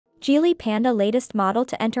Geely Panda latest model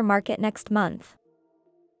to enter market next month.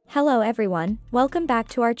 Hello everyone, welcome back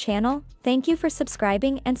to our channel. Thank you for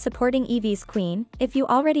subscribing and supporting EV's Queen. If you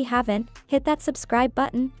already haven't, hit that subscribe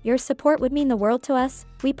button. Your support would mean the world to us.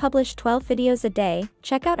 We publish 12 videos a day.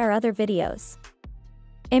 Check out our other videos.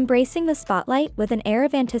 Embracing the spotlight with an air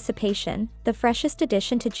of anticipation, the freshest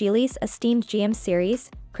addition to Geely's esteemed GM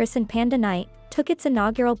series, christened Panda Night, took its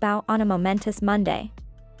inaugural bow on a momentous Monday.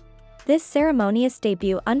 This ceremonious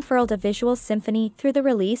debut unfurled a visual symphony through the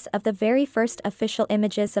release of the very first official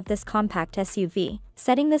images of this compact SUV,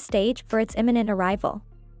 setting the stage for its imminent arrival.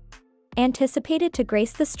 Anticipated to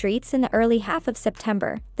grace the streets in the early half of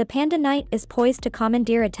September, the Panda Night is poised to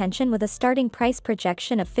commandeer attention with a starting price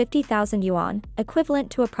projection of 50,000 yuan, equivalent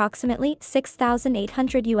to approximately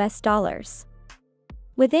 $6,800.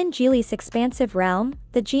 Within Geely's expansive realm,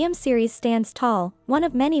 the GM series stands tall, one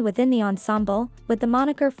of many within the ensemble, with the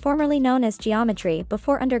moniker formerly known as Geometry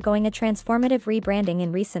before undergoing a transformative rebranding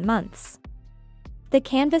in recent months. The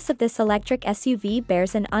canvas of this electric SUV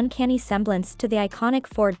bears an uncanny semblance to the iconic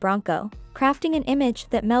Ford Bronco, crafting an image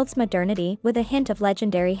that melds modernity with a hint of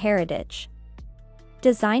legendary heritage.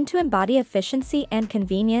 Designed to embody efficiency and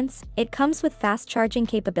convenience, it comes with fast charging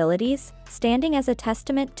capabilities, standing as a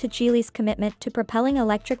testament to Geely's commitment to propelling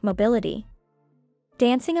electric mobility.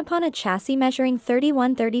 Dancing upon a chassis measuring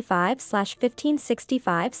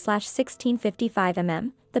 3135/1565/1655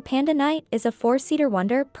 mm, the Panda Night is a four-seater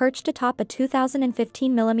wonder perched atop a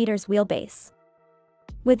 2015mm wheelbase.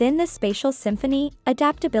 Within this spatial symphony,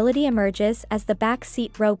 adaptability emerges as the back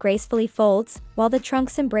seat row gracefully folds, while the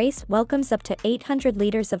trunk's embrace welcomes up to 800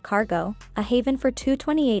 liters of cargo, a haven for two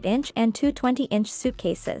 28-inch and two 20-inch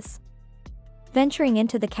suitcases. Venturing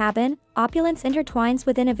into the cabin, opulence intertwines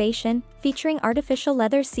with innovation, featuring artificial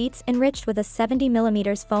leather seats enriched with a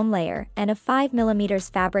 70mm foam layer and a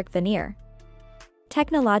 5mm fabric veneer.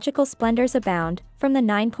 Technological splendors abound, from the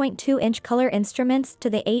 9.2-inch color instruments to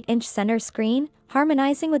the 8-inch center screen,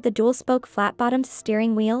 harmonizing with the dual-spoke flat-bottomed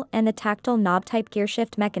steering wheel and the tactile knob-type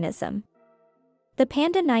gearshift mechanism. The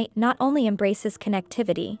Panda Night not only embraces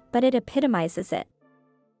connectivity, but it epitomizes it.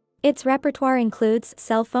 Its repertoire includes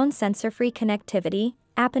cell phone sensor-free connectivity,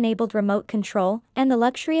 app-enabled remote control, and the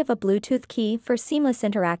luxury of a Bluetooth key for seamless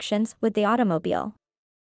interactions with the automobile.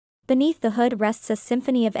 Beneath the hood rests a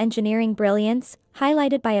symphony of engineering brilliance,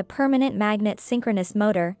 highlighted by a permanent magnet synchronous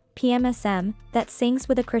motor, PMSM, that sings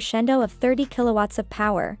with a crescendo of 30 kilowatts of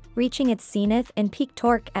power, reaching its zenith in peak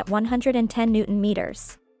torque at 110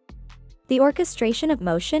 Nm. The orchestration of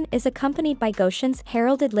motion is accompanied by Gotion's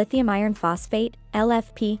heralded lithium iron phosphate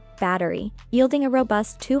 (LFP) battery, yielding a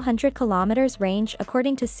robust 200 km range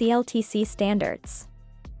according to CLTC standards.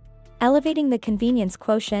 Elevating the convenience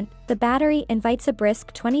quotient, the battery invites a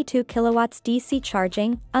brisk 22 kilowatts DC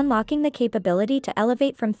charging, unlocking the capability to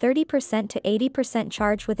elevate from 30% to 80%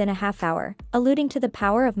 charge within a half hour, alluding to the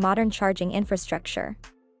power of modern charging infrastructure.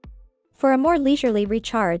 For a more leisurely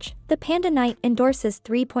recharge, the Panda Night endorses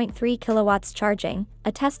 3.3 kilowatts charging,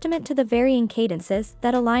 a testament to the varying cadences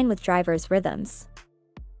that align with drivers' rhythms.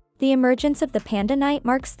 The emergence of the Panda Night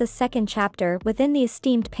marks the second chapter within the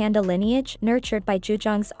esteemed Panda lineage nurtured by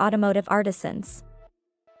Zhejiang's automotive artisans.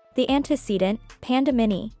 The antecedent, Panda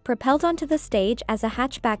Mini, propelled onto the stage as a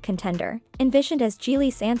hatchback contender, envisioned as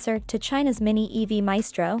Geely's answer to China's mini EV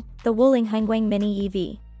maestro, the Wuling Hongguang Mini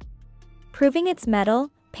EV. Proving its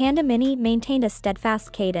mettle, Panda Mini maintained a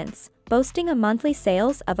steadfast cadence, boasting a monthly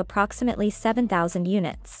sales of approximately 7,000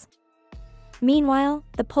 units. Meanwhile,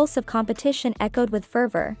 the pulse of competition echoed with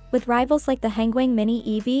fervor, with rivals like the Hongguang Mini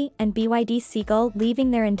EV and BYD Seal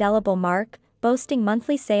leaving their indelible mark, boasting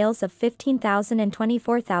monthly sales of 15,000 and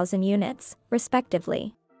 24,000 units,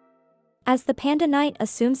 respectively. As the Panda Night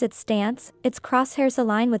assumes its stance, its crosshairs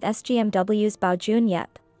align with SGMW's Baojun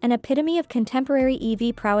Yep, an epitome of contemporary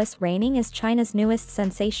EV prowess reigning as China's newest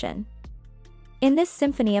sensation. In this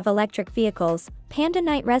symphony of electric vehicles, Panda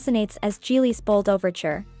Night resonates as Geely's bold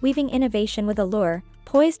overture, weaving innovation with allure,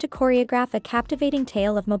 poised to choreograph a captivating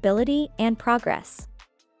tale of mobility and progress.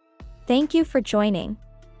 Thank you for joining.